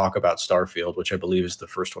to talk about Starfield, which I believe is the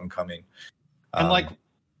first one coming. And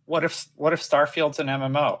what if Starfield's an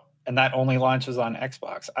MMO and that only launches on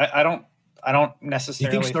Xbox? I don't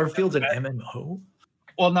necessarily. You think Starfield's an MMO?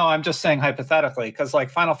 Well, no, I'm just saying hypothetically, because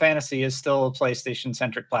like Final Fantasy is still a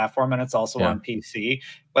PlayStation-centric platform and it's also on PC.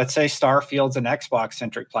 Let's say Starfield's an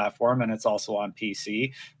Xbox-centric platform and it's also on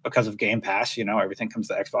PC because of Game Pass. Everything comes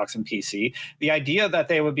to Xbox and PC. The idea that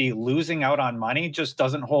they would be losing out on money just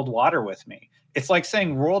doesn't hold water with me. It's like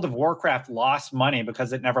saying World of Warcraft lost money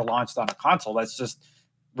because it never launched on a console. That's just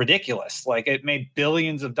ridiculous. Like it made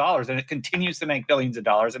billions of dollars and it continues to make billions of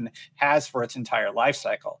dollars and has for its entire life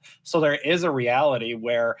cycle. So there is a reality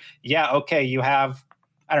where, you have,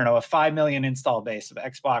 a 5 million install base of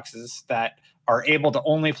Xboxes that are able to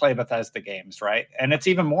only play Bethesda games, right? And it's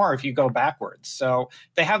even more if you go backwards. So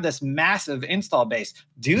they have this massive install base.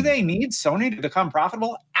 Do they need Sony to become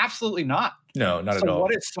profitable? Absolutely not. No, not at all.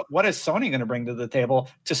 What is Sony going to bring to the table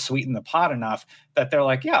to sweeten the pot enough that they're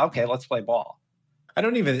like, let's play ball? I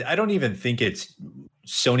don't even think it's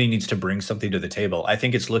Sony needs to bring something to the table. I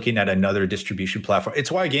think it's looking at another distribution platform. It's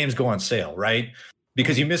why games go on sale, right?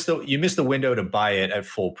 Because you miss the window to buy it at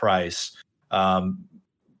full price.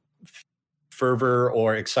 Fervor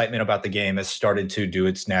or excitement about the game has started to do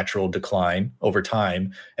its natural decline over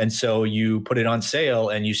time. And so you put it on sale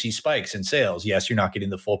and you see spikes in sales. Yes, you're not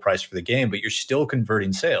getting the full price for the game, but you're still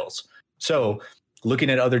converting sales. So looking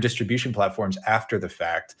at other distribution platforms after the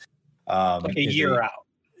fact, like a year out.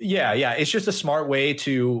 Yeah. It's just a smart way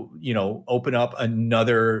to, open up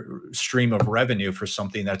another stream of revenue for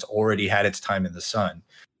something that's already had its time in the sun.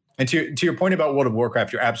 And to your point about World of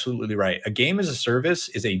Warcraft, you're absolutely right. A game as a service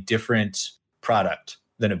is a different product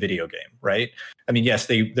than a video game, right? I mean, yes,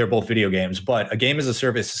 they're both video games, but a game as a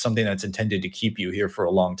service is something that's intended to keep you here for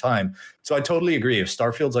a long time. So I totally agree. If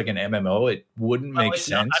Starfield's like an MMO, it wouldn't make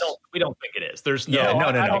sense. We don't think it is. There's no. Yeah, no.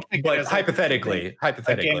 I don't think but hypothetically,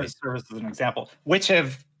 a game as a service is an example, which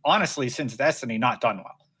have honestly since Destiny not done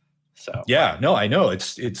well. So yeah, no, I know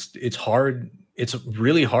it's hard. It's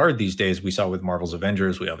really hard these days. We saw with Marvel's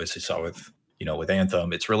Avengers. We obviously saw with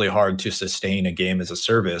Anthem. It's really hard to sustain a game as a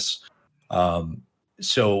service.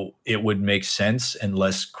 So it would make sense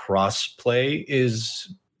unless cross-play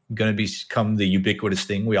is going to become the ubiquitous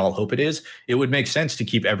thing we all hope it is. It would make sense to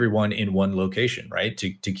keep everyone in one location, right?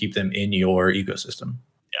 To keep them in your ecosystem.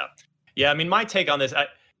 Yeah. I mean, my take on this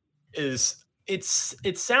is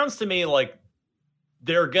it sounds to me like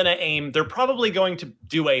they're probably going to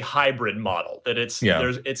do a hybrid model that it's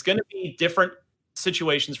going to be different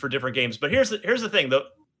situations for different games. But here's the thing though.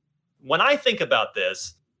 When I think about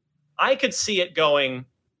this, I could see it going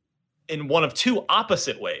in one of two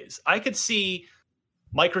opposite ways. I could see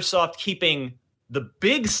Microsoft keeping the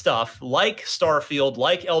big stuff like Starfield,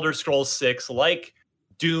 like Elder Scrolls 6, like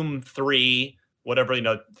Doom 3, whatever,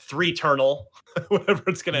 3 Eternal, whatever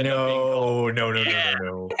it's going to end up being called. No.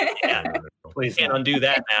 Yeah. Please can't undo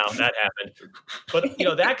that now. That happened. But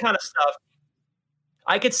that kind of stuff,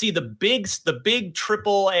 I could see the big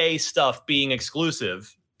AAA stuff being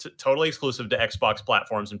exclusive, totally exclusive to Xbox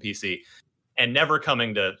platforms and PC, and never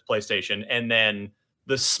coming to PlayStation. And then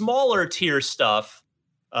the smaller tier stuff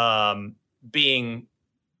being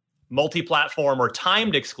multi-platform or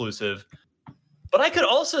timed exclusive. But I could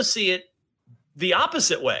also see it the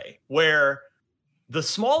opposite way, where the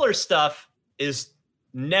smaller stuff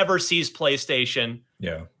never sees PlayStation.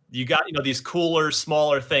 Yeah. You got, these cooler,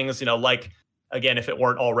 smaller things, like, again, if it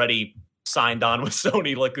weren't already signed on with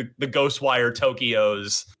Sony, like the Ghostwire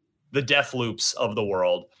Tokyos, the Deathloops of the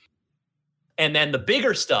world. And then the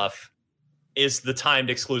bigger stuff is the timed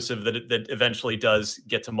exclusive that eventually does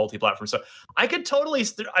get to multi-platform. So I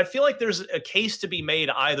feel like there's a case to be made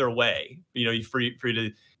either way, for you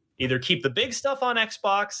to either keep the big stuff on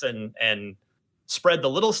Xbox and spread the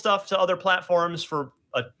little stuff to other platforms for,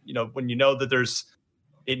 when that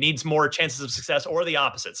it needs more chances of success, or the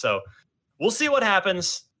opposite. So we'll see what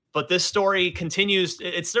happens, but this story continues.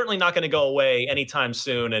 It's certainly not going to go away anytime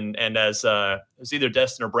soon. And as either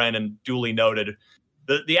Destin or Brandon duly noted,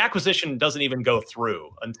 the acquisition doesn't even go through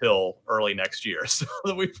until early next year. So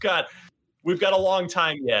we've got a long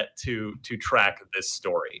time yet to track this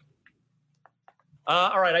story.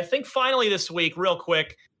 All right. I think finally this week, real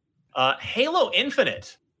quick, Halo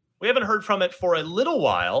Infinite. We haven't heard from it for a little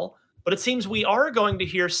while, but it seems we are going to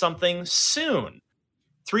hear something soon.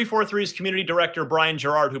 343's community director, Brian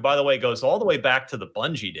Gerard, who, by the way, goes all the way back to the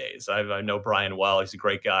Bungie days. I know Brian well. He's a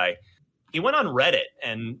great guy. He went on Reddit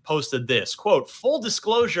and posted this, quote, "Full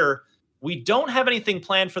disclosure, we don't have anything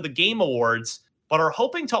planned for the Game Awards, but are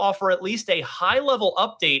hoping to offer at least a high-level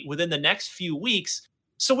update within the next few weeks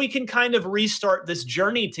so we can kind of restart this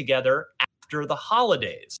journey together after the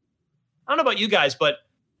holidays." I don't know about you guys, but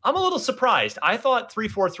I'm a little surprised. I thought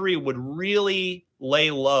 343 would really lay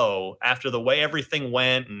low after the way everything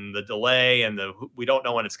went and the delay and we don't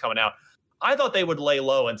know when it's coming out. I thought they would lay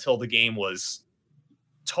low until the game was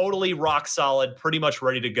totally rock solid, pretty much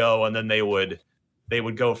ready to go, and then they would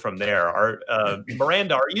go from there.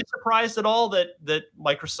 Miranda, are you surprised at all that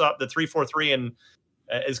Microsoft, the 343,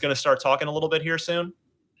 is going to start talking a little bit here soon?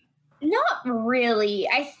 Not really.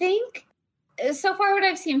 I think so far what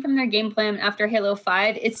I've seen from their game plan after Halo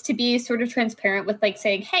 5 is to be sort of transparent with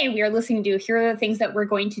saying, hey, we are listening to you. Here are the things that we're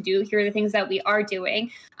going to do. Here are the things that we are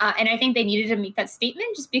doing. And I think they needed to make that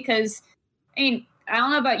statement just because, I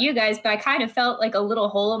don't know about you guys, but I kind of felt like a little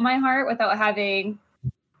hole in my heart without having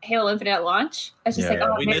Halo Infinite at launch. I was just man,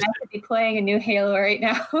 I could be playing a new Halo right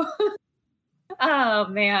now. Oh,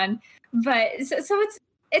 man. But so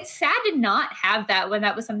it's sad to not have that when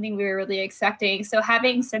that was something we were really expecting. So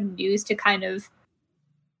having some news to kind of,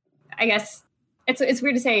 I guess, it's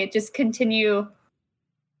weird to say it, just continue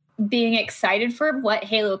being excited for what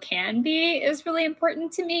Halo can be is really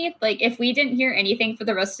important to me. If we didn't hear anything for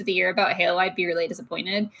the rest of the year about Halo, I'd be really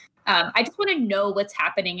disappointed. I just want to know what's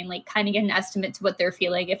happening and kind of get an estimate to what they're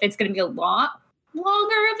feeling. If it's going to be a lot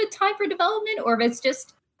longer of a time for development, or if it's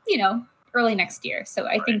just, early next year. So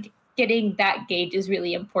I think getting that gauge is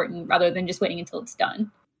really important rather than just waiting until it's done.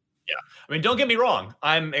 Yeah. Don't get me wrong.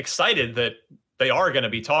 I'm excited that they are going to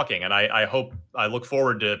be talking, and I look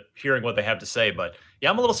forward to hearing what they have to say. But yeah,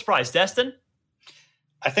 I'm a little surprised. Destin?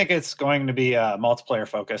 I think it's going to be multiplayer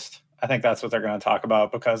focused. I think that's what they're going to talk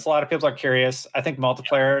about because a lot of people are curious. I think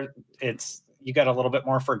multiplayer, you got a little bit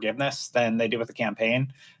more forgiveness than they do with the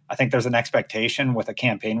campaign. I think there's an expectation with a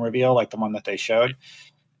campaign reveal like the one that they showed.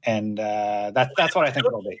 And that's what I think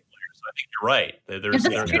it'll be. So I think you're right.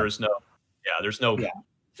 There's no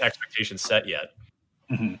expectation set yet.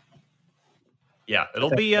 Mm-hmm. Yeah, it'll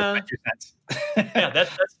be. Yeah,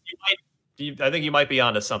 that's I think you might be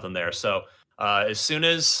onto something there. So as soon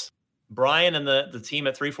as Brian and the team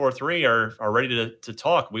at 343 are ready to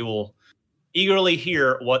talk, we will eagerly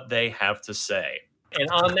hear what they have to say. And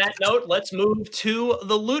on that note, let's move to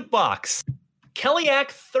the loot box.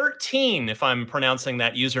 Keliak13, if I'm pronouncing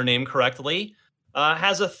that username correctly,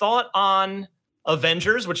 has a thought on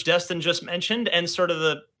Avengers, which Destin just mentioned, and sort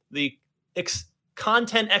of the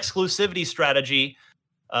content exclusivity strategy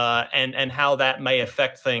and how that may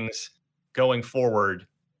affect things going forward.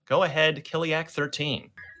 Go ahead, Keliak13.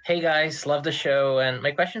 Hey guys, love the show. And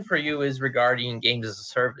my question for you is regarding games as a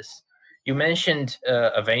service. You mentioned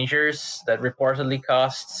Avengers that reportedly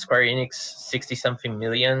cost Square Enix 60-something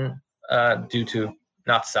million due to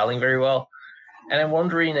not selling very well. And I'm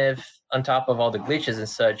wondering if, on top of all the glitches and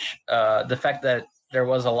such, the fact that there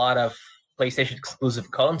was a lot of PlayStation exclusive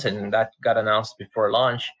content that got announced before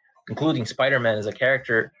launch, including Spider-Man as a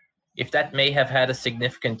character, if that may have had a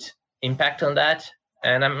significant impact on that,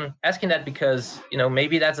 And I'm asking that because,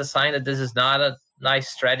 maybe that's a sign that this is not a nice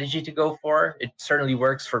strategy to go for. It certainly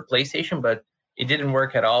works for PlayStation, but it didn't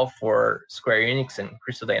work at all for Square Enix and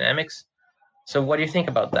Crystal Dynamics. So what do you think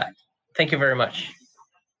about that? Thank you very much.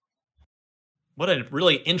 What a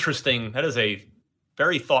really interesting, that is a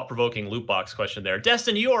very thought-provoking loot box question there.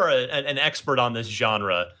 Destin, you are an expert on this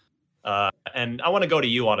genre, and I want to go to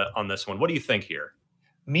you on this one. What do you think here?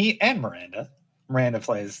 Me and Miranda. Miranda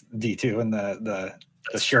plays D2 in the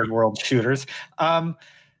shared world shooters. I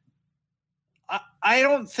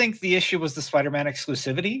don't think the issue was the Spider-Man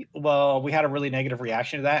exclusivity. Well, we had a really negative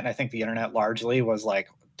reaction to that, and I think the internet largely was like,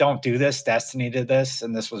 don't do this. Destiny did this,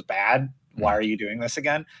 and this was bad. Why are you doing this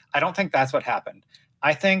again? I don't think that's what happened.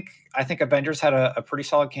 I think Avengers had a pretty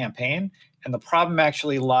solid campaign, and the problem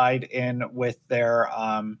actually lied in with their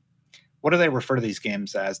what do they refer to these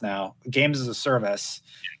games as now? Games as a service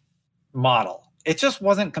model. It just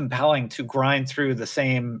wasn't compelling to grind through the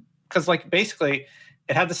same, because basically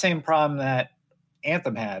it had the same problem that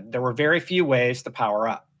Anthem had. There were very few ways to power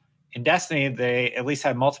up. In Destiny, they at least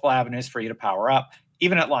had multiple avenues for you to power up,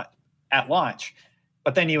 even at launch.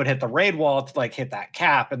 But then you would hit the raid wall to hit that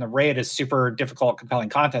cap, and the raid is super difficult, compelling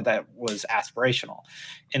content that was aspirational.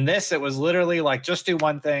 In this, it was literally just do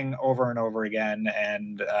one thing over and over again,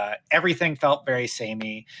 and everything felt very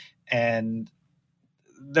samey, and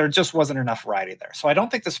there just wasn't enough variety there. So I don't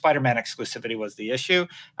think the Spider-Man exclusivity was the issue.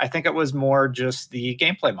 I think it was more just the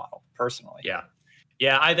gameplay model, personally.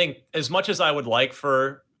 Yeah, I think as much as I would like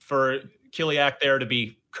for Kiliak there to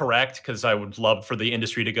be correct, because I would love for the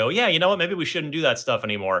industry to go, yeah, you know what, maybe we shouldn't do that stuff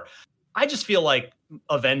anymore. I just feel like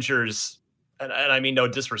Avengers, and I mean no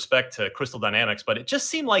disrespect to Crystal Dynamics, but it just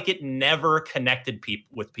seemed like it never connected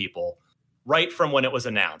with people right from when it was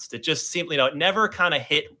announced. It just seemed, it never kind of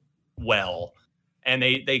hit well, and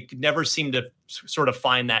they never seemed to sort of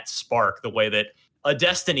find that spark the way that a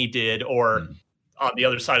Destiny did, or on the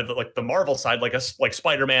other side of the Marvel side, like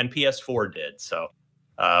Spider-Man PS4 did. So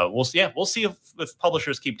we'll see if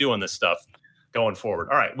publishers keep doing this stuff going forward.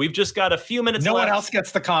 All right, we've just got a few minutes left. No one else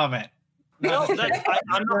gets the comment. No, I'm not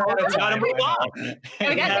going to move on.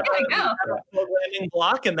 We have a programming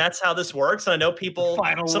block, and that's how this works. And I know people.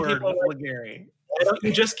 Some people are like, Gary, why don't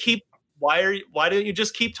you just keep? Why don't you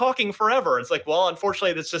just keep talking forever? It's like, well,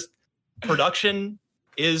 unfortunately, that's just production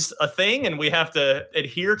is a thing, and we have to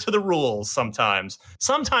adhere to the rules sometimes.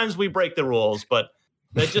 Sometimes we break the rules, but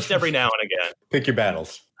just every now and again. Pick your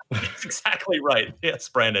battles. That's exactly right. Yes,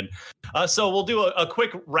 Brandon. So we'll do a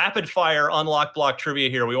quick rapid fire unlock block trivia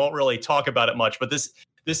here. We won't really talk about it much, but this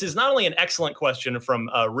is not only an excellent question from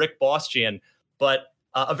Rick Bostian, but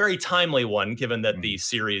a very timely one, given that the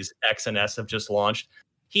Series X and S have just launched.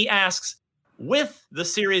 He asks, with the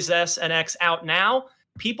Series S and X out now,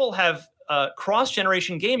 people have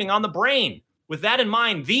cross-generation gaming on the brain. With that in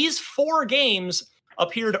mind, these 4 games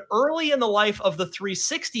appeared early in the life of the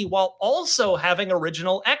 360 while also having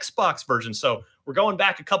original Xbox versions. So we're going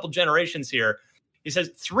back a couple generations here. He says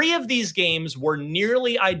 3 of these games were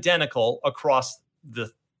nearly identical across the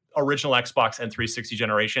original Xbox and 360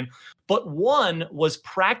 generation, but one was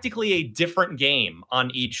practically a different game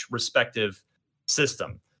on each respective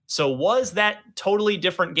system. So was that totally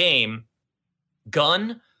different game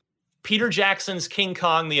Gun, Peter Jackson's King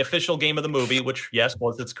Kong, the official game of the movie, which, yes,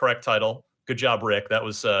 was its correct title. Good job, Rick. That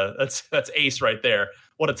was that's ace right there.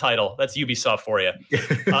 What a title. That's Ubisoft for you.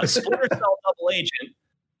 Splinter Cell Double Agent,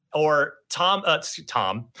 or Tom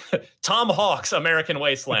Hawk's American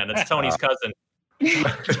Wasteland. That's Tony's cousin.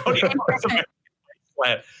 Tony Hawk's American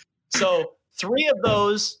Wasteland. So 3 of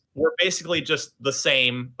those were basically just the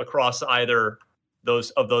same across either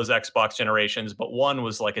those Xbox generations, but one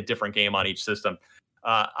was like a different game on each system.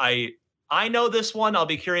 I know this one. I'll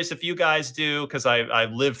be curious if you guys do, because I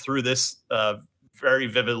lived through this very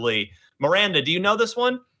vividly. Miranda, do you know this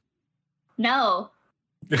one? No.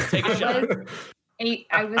 Take a shot.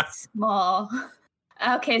 I was small.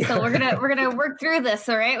 Okay, so we're gonna work through this,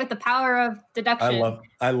 all right, with the power of deduction.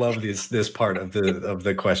 I love this part of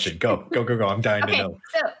the question. Go. I'm dying to know.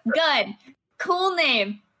 So Gun, cool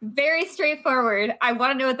name, very straightforward. I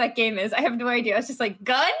want to know what that game is. I have no idea. It's just like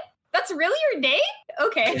Gun. That's really your name?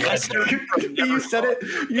 Okay. You said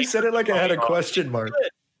it like I had a question mark.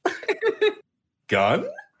 Gun?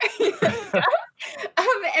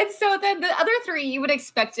 And so then the other 3 you would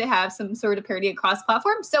expect to have some sort of parity across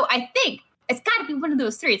platform. So I think it's got to be one of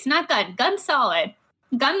those 3. It's not Gun. Gun's solid.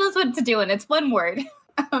 Gun knows what it's doing. It's one word.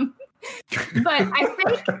 But I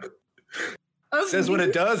think... It says what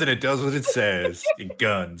it does, and it does what it says. It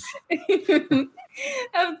guns.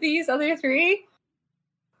 Of these other 3...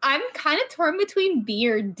 I'm kind of torn between B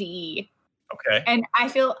or D. Okay. And I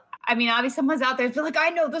feel I mean, obviously someone's out there be like, I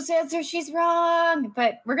know this answer, she's wrong.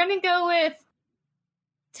 But we're going to go with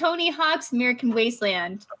Tony Hawk's American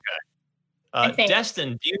Wasteland. Okay.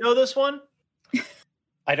 Destin, do you know this one?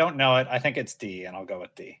 I don't know it. I think it's D, and I'll go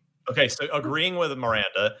with D. Okay, so agreeing with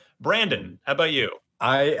Miranda. Brandon, how about you?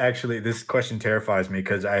 This question terrifies me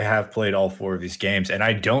because I have played all 4 of these games and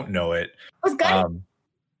I don't know it. Was Gun?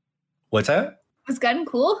 What's that? Was Gun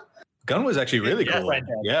cool? Gun was actually really cool. Red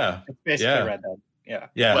Dead. Yeah. It's basically Red Dead. Yeah.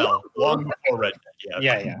 Yeah. Well, long before Red Dead.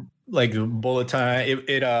 Yeah. Like bullet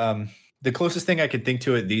time. The closest thing I could think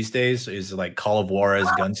to it these days is like Call of Juarez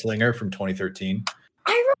Gunslinger from 2013.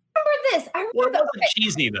 I remember this. Well, it wasn't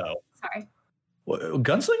cheesy though. Sorry.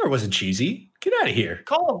 Gunslinger wasn't cheesy. Get out of here.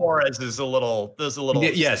 Call of Juarez is a little.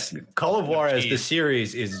 Yes, Call of Juarez, the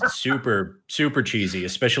series is super, super cheesy,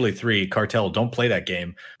 especially 3. Cartel, don't play that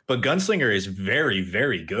game. But Gunslinger is very,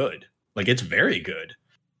 very good. Like, it's very good.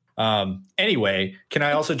 Anyway, can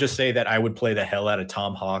I also just say that I would play the hell out of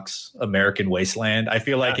Tom Hawk's American Wasteland? I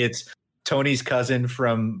feel like it's Tony's cousin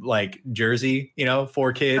from like Jersey,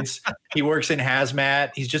 4 kids. He works in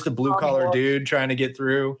hazmat. He's just a blue collar dude trying to get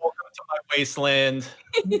through. To my wasteland.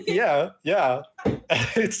 Yeah.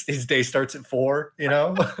 His day starts at 4,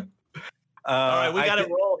 All right, we got to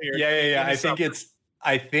roll here. Yeah.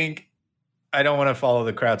 I think I don't want to follow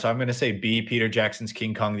the crowd, so I'm going to say B, Peter Jackson's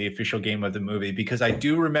King Kong, the official game of the movie, because I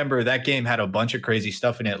do remember that game had a bunch of crazy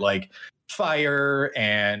stuff in it, like fire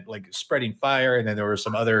and like spreading fire, and then there were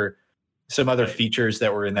some other features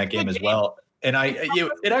that were in that game as well. And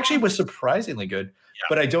it actually was surprisingly good.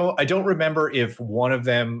 But I don't remember if one of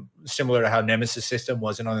them, similar to how Nemesis System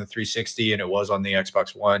wasn't on the 360 and it was on the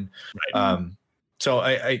Xbox One. Right. So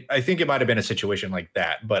I think it might have been a situation like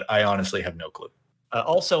that, but I honestly have no clue.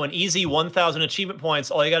 Also, an easy 1,000 achievement points.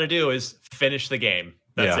 All you got to do is finish the game.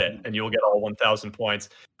 That's it, and you'll get all 1,000 points.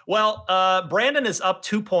 Well, Brandon is up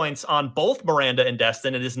 2 points on both Miranda and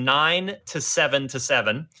Destin. It is 9-7 to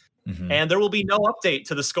 7. Mm-hmm. And there will be no update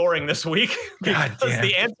to the scoring this week because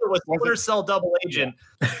the answer was Splinter Cell Double Agent.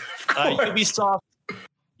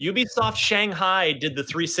 Ubisoft Shanghai did the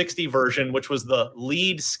 360 version, which was the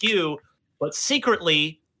lead SKU, but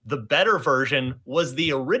secretly the better version was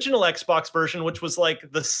the original Xbox version, which was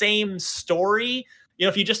like the same story.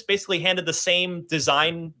 If you just basically handed the same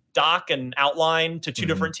design doc and outline to 2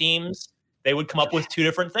 different teams, they would come up with 2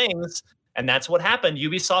 different things. And that's what happened.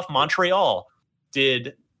 Ubisoft Montreal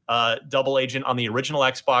did Double Agent on the original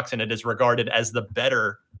Xbox, and it is regarded as the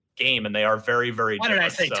better game, and they are very, very Why did I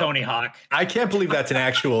say Tony Hawk? I can't believe that's an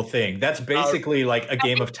actual thing. That's basically like a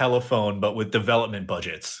game of telephone, but with development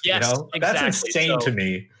budgets. Yes, exactly. That's insane to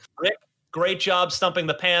me. Rick, great job stumping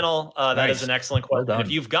the panel. That is an excellent question. Well,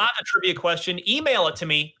 if you've got a trivia question, email it to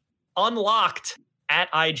me,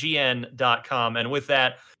 unlocked@ign.com. And with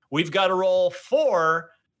that, we've got a roll for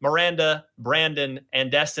Miranda, Brandon, and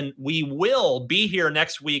Destin. We will be here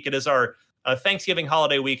next week. It is our Thanksgiving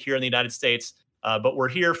holiday week here in the United States, but we're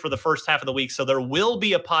here for the first half of the week, so there will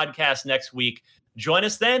be a podcast next week. Join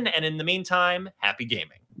us then, and in the meantime, happy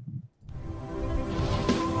gaming.